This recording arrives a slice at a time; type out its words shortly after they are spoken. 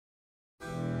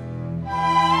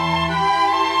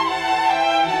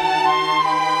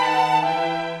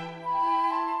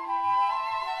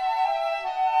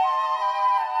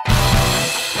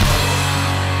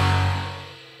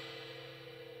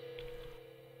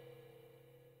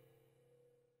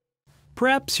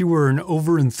Perhaps you were an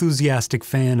over-enthusiastic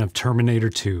fan of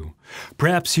Terminator 2.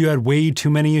 Perhaps you had way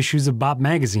too many issues of Bop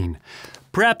magazine.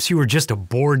 Perhaps you were just a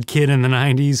bored kid in the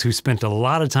 90s who spent a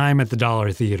lot of time at the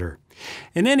Dollar Theater.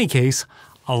 In any case,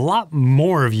 a lot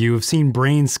more of you have seen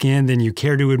Brainscan than you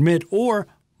care to admit, or,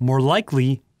 more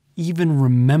likely, even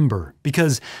remember.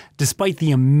 Because despite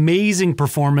the amazing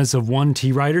performance of one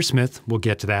T. Ryder Smith, we'll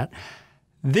get to that,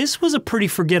 this was a pretty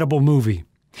forgettable movie.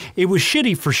 It was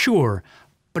shitty for sure,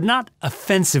 but not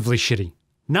offensively shitty,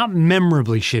 not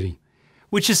memorably shitty,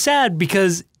 which is sad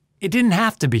because it didn't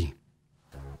have to be.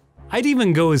 I'd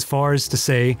even go as far as to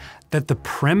say that the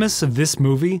premise of this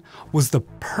movie was the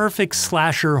perfect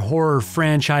slasher horror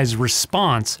franchise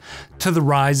response to the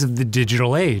rise of the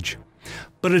digital age.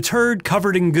 But a turd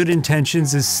covered in good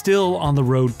intentions is still on the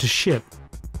road to shit.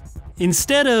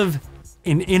 Instead of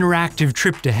an interactive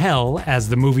trip to hell, as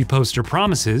the movie poster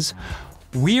promises,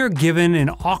 we are given an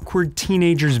awkward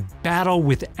teenager's battle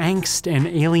with angst and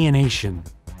alienation.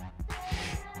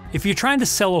 If you're trying to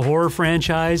sell a horror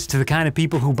franchise to the kind of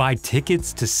people who buy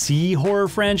tickets to see horror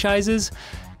franchises,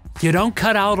 you don't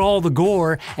cut out all the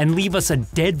gore and leave us a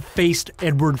dead-faced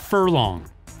Edward Furlong.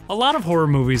 A lot of horror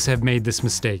movies have made this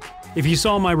mistake. If you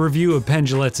saw my review of Penn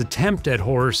Jillette's attempt at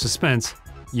horror suspense,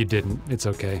 you didn't, it's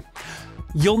okay.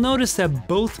 You'll notice that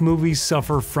both movies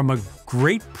suffer from a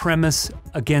great premise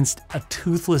against a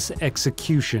toothless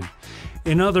execution.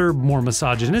 In other, more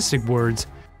misogynistic words,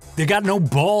 they got no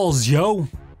balls, yo!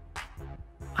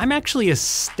 I'm actually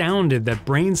astounded that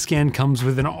Brainscan comes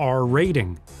with an R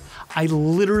rating. I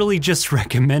literally just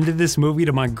recommended this movie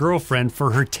to my girlfriend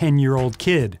for her 10-year-old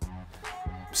kid.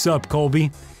 Sup,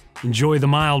 Colby? Enjoy the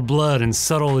mild blood and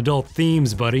subtle adult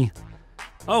themes, buddy.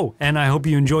 Oh, and I hope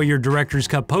you enjoy your director's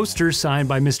cut poster signed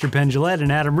by Mr. Penn Jillette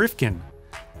and Adam Rifkin.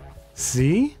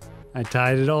 See? I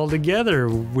tied it all together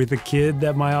with a kid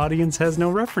that my audience has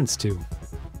no reference to.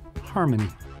 Harmony.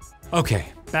 Okay,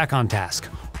 back on task.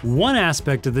 One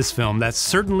aspect of this film that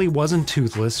certainly wasn't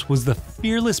toothless was the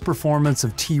fearless performance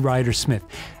of T. Ryder Smith.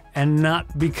 And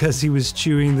not because he was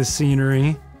chewing the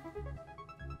scenery.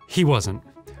 He wasn't.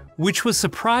 Which was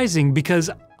surprising because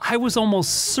I was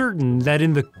almost certain that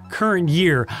in the current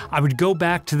year I would go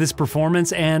back to this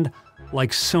performance and,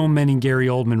 like so many Gary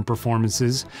Oldman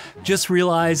performances, just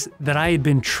realize that I had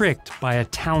been tricked by a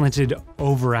talented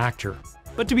overactor.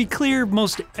 But to be clear,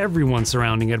 most everyone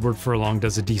surrounding Edward Furlong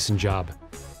does a decent job.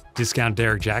 Discount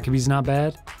Derek Jacobi's not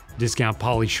bad. Discount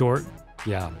Pauly Shore.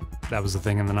 Yeah, that was the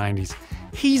thing in the 90s.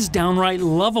 He's downright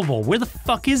lovable. Where the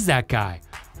fuck is that guy?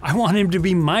 I want him to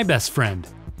be my best friend.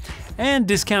 And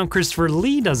discount Christopher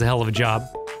Lee does a hell of a job.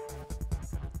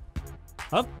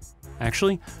 Oh,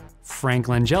 actually, Frank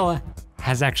Langella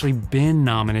has actually been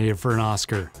nominated for an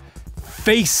Oscar.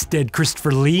 Face dead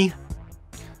Christopher Lee.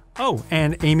 Oh,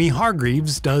 and Amy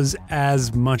Hargreaves does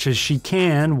as much as she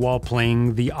can while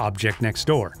playing the object next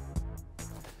door.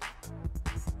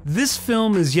 This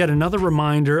film is yet another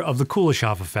reminder of the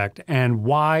Kuleshov effect and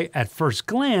why, at first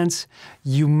glance,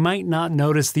 you might not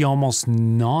notice the almost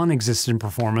non-existent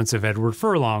performance of Edward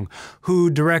Furlong,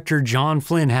 who director John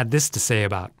Flynn had this to say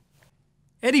about.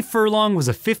 Eddie Furlong was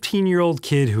a 15-year-old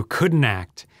kid who couldn't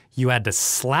act. You had to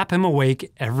slap him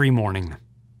awake every morning.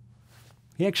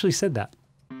 He actually said that.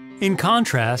 In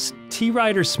contrast, T.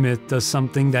 Ryder Smith does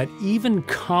something that even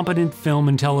competent film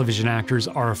and television actors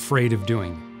are afraid of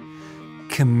doing.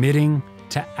 Committing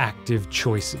to active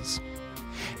choices.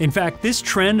 In fact, this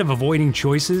trend of avoiding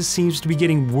choices seems to be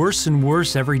getting worse and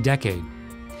worse every decade.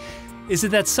 Is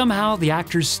it that somehow the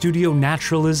actor's studio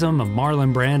naturalism of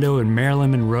Marlon Brando and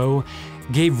Marilyn Monroe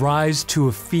gave rise to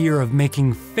a fear of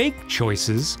making fake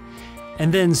choices,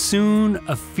 and then soon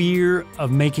a fear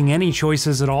of making any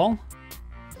choices at all?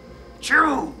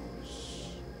 Choose!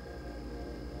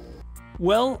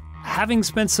 Well, having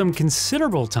spent some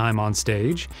considerable time on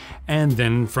stage, and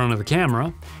then in front of the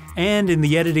camera, and in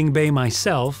the editing bay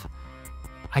myself,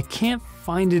 I can't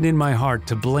find it in my heart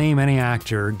to blame any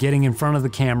actor getting in front of the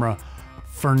camera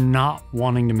for not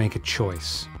wanting to make a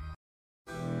choice.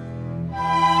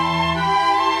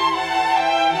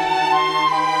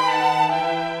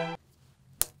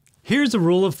 Here's a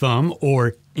rule of thumb,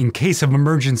 or in case of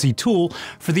emergency tool,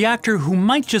 for the actor who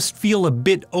might just feel a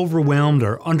bit overwhelmed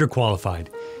or underqualified.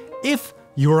 If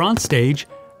you're on stage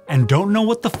and don't know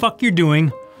what the fuck you're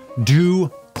doing,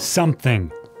 do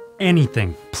something.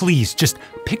 Anything. Please, just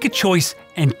pick a choice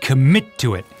and commit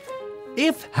to it.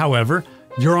 If, however,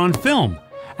 you're on film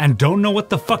and don't know what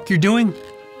the fuck you're doing,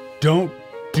 don't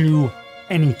do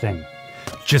anything.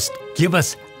 Just give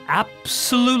us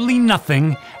absolutely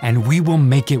nothing and we will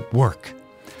make it work.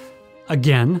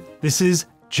 Again, this is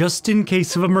just in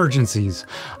case of emergencies.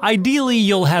 Ideally,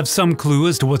 you'll have some clue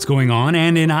as to what's going on,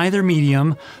 and in either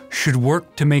medium, should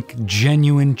work to make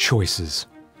genuine choices.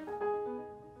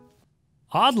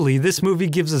 Oddly, this movie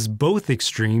gives us both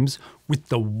extremes, with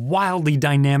the wildly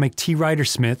dynamic T. Ryder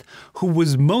Smith, who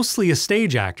was mostly a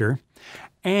stage actor,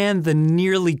 and the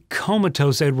nearly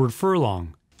comatose Edward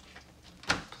Furlong.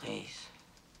 Please.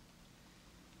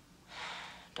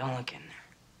 Don't look in there.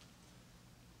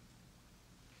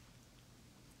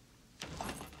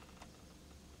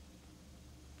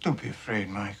 Don't be afraid,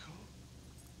 Michael.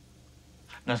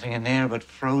 Nothing in there but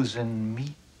frozen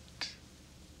meat.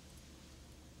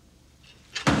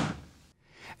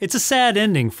 It's a sad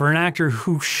ending for an actor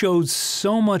who showed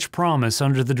so much promise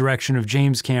under the direction of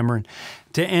James Cameron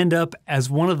to end up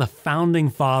as one of the founding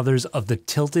fathers of the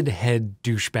tilted head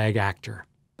douchebag actor.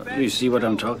 You see what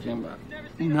I'm talking about?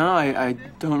 No, I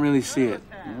don't really see it.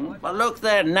 Well, look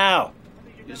there now.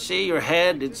 You see your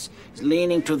head, it's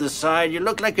leaning to the side. You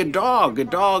look like a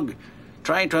dog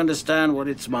trying to understand what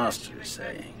its master is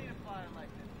saying.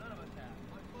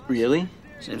 Really?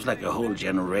 Seems like a whole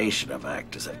generation of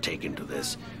actors have taken to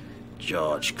this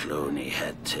George Clooney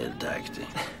head tilt acting.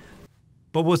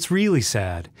 But what's really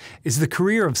sad is the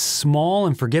career of small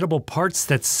and forgettable parts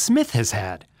that Smith has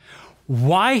had.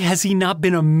 Why has he not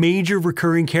been a major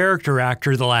recurring character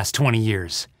actor the last 20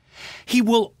 years? He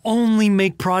will only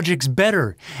make projects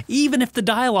better, even if the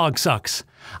dialogue sucks.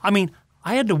 I mean,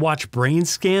 I had to watch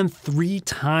Brainscan 3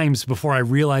 times before I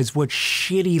realized what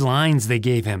shitty lines they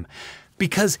gave him,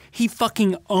 because he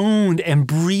fucking owned and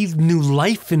breathed new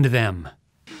life into them.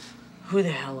 Who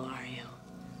the hell are you?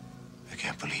 I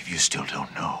can't believe you still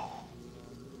don't know.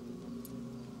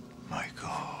 Michael.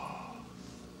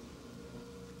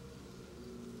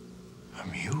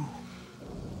 I'm you.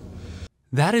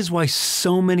 That is why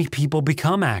so many people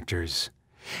become actors.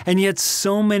 And yet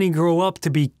so many grow up to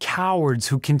be cowards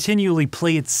who continually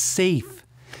play it safe.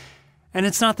 And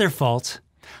it's not their fault.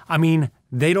 I mean,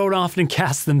 they don't often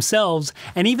cast themselves,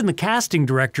 and even the casting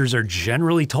directors are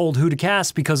generally told who to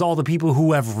cast because all the people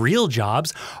who have real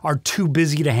jobs are too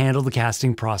busy to handle the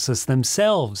casting process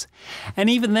themselves. And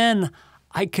even then,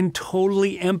 I can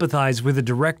totally empathize with a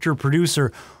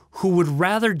director-producer who would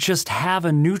rather just have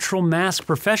a neutral masked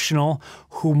professional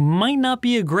who might not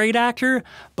be a great actor,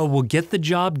 but will get the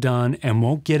job done and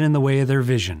won't get in the way of their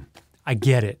vision. I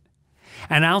get it.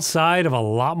 And outside of a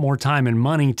lot more time and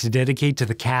money to dedicate to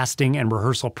the casting and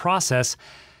rehearsal process,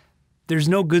 there's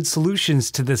no good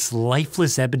solutions to this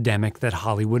lifeless epidemic that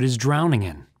Hollywood is drowning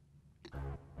in.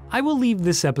 I will leave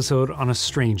this episode on a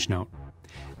strange note.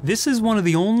 This is one of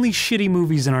the only shitty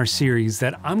movies in our series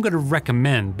that I'm going to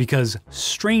recommend because,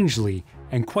 strangely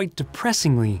and quite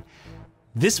depressingly,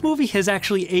 this movie has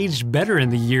actually aged better in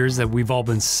the years that we've all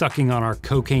been sucking on our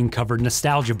cocaine-covered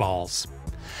nostalgia balls.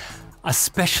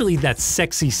 Especially that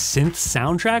sexy synth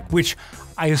soundtrack, which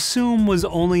I assume was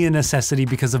only a necessity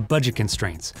because of budget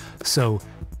constraints. So,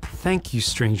 thank you,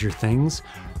 Stranger Things,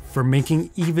 for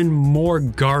making even more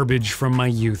garbage from my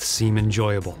youth seem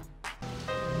enjoyable.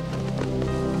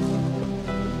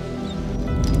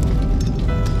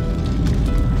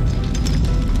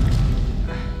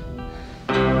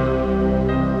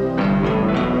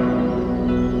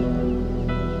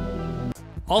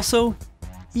 Also,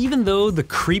 even though the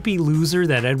creepy loser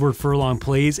that Edward Furlong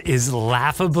plays is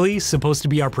laughably supposed to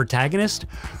be our protagonist,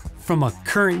 from a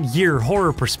current year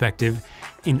horror perspective,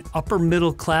 an upper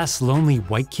middle class lonely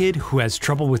white kid who has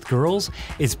trouble with girls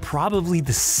is probably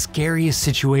the scariest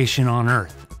situation on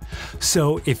earth.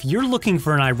 So if you're looking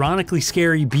for an ironically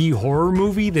scary B horror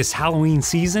movie this Halloween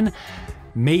season,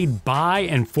 made by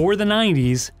and for the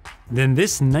 90s, then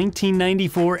this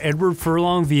 1994 Edward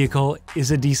Furlong vehicle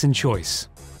is a decent choice.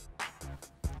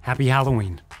 Happy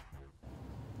Halloween.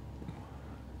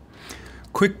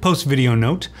 Quick post-video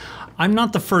note, I'm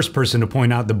not the first person to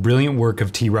point out the brilliant work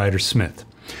of T. Ryder Smith.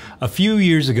 A few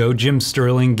years ago, Jim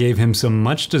Sterling gave him some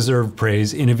much-deserved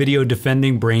praise in a video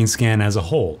defending Brainscan as a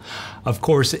whole. Of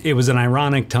course, it was an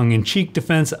ironic tongue-in-cheek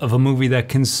defense of a movie that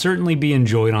can certainly be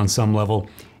enjoyed on some level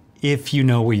if you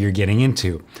know what you're getting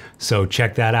into. So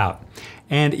check that out.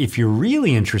 And if you're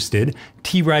really interested,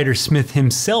 T. Ryder Smith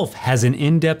himself has an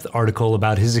in-depth article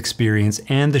about his experience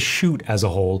and the shoot as a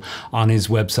whole on his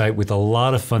website with a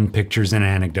lot of fun pictures and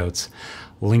anecdotes.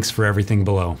 Links for everything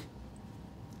below.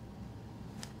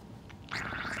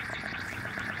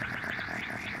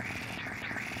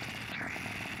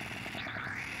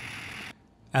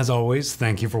 As always,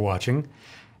 thank you for watching.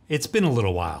 It's been a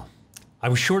little while. I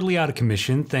was shortly out of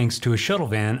commission thanks to a shuttle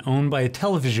van owned by a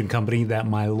television company that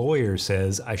my lawyer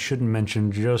says I shouldn't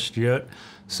mention just yet,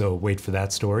 so wait for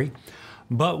that story.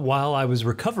 But while I was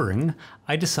recovering,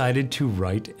 I decided to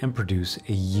write and produce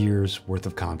a year's worth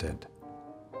of content.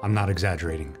 I'm not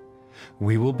exaggerating.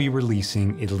 We will be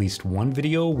releasing at least one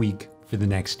video a week for the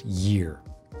next year.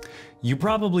 You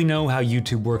probably know how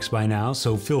YouTube works by now,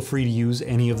 so feel free to use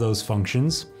any of those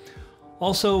functions.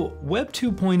 Also, Web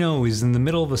 2.0 is in the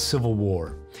middle of a civil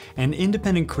war, and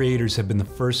independent creators have been the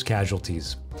first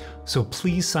casualties. So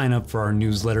please sign up for our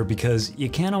newsletter because you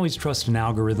can't always trust an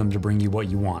algorithm to bring you what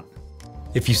you want.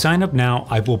 If you sign up now,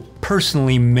 I will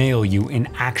personally mail you an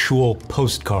actual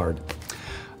postcard.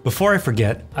 Before I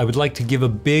forget, I would like to give a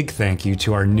big thank you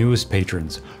to our newest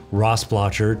patrons, Ross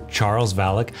Blotcher, Charles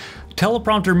Valek,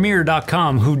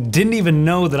 TeleprompterMirror.com, who didn't even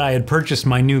know that I had purchased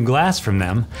my new glass from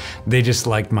them. They just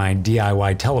liked my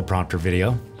DIY teleprompter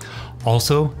video.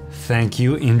 Also, thank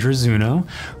you Indra Zuno,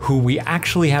 who we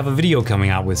actually have a video coming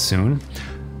out with soon.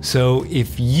 So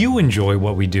if you enjoy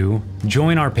what we do,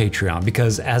 join our Patreon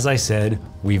because, as I said,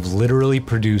 we've literally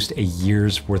produced a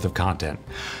year's worth of content.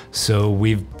 So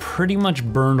we've pretty much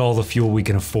burned all the fuel we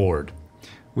can afford,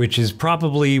 which is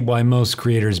probably why most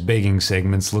creators' begging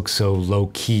segments look so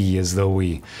low-key, as though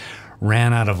we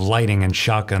ran out of lighting and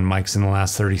shotgun mics in the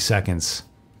last 30 seconds.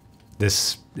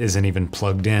 This isn't even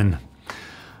plugged in.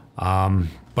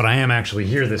 But I am actually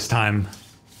here this time.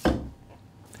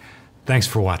 Thanks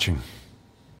for watching.